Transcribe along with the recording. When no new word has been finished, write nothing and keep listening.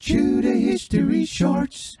Tudor History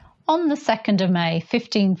Shorts. On the 2nd of May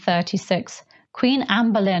 1536, Queen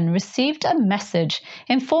Anne Boleyn received a message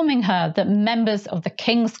informing her that members of the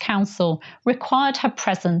King's Council required her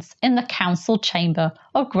presence in the council chamber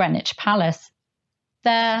of Greenwich Palace.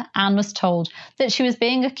 There, Anne was told that she was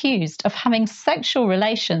being accused of having sexual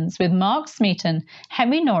relations with Mark Smeaton,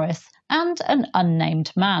 Henry Norris, and an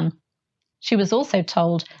unnamed man. She was also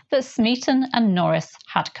told that Smeaton and Norris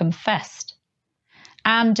had confessed.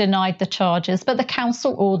 Anne denied the charges, but the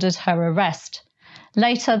council ordered her arrest.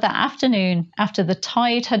 Later that afternoon, after the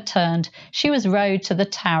tide had turned, she was rowed to the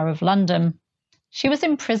Tower of London. She was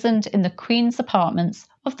imprisoned in the Queen's apartments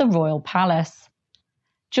of the Royal Palace.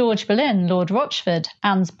 George Boleyn, Lord Rochford,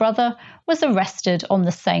 Anne's brother, was arrested on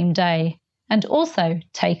the same day and also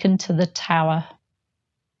taken to the Tower.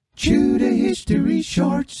 Tudor History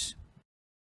Shorts.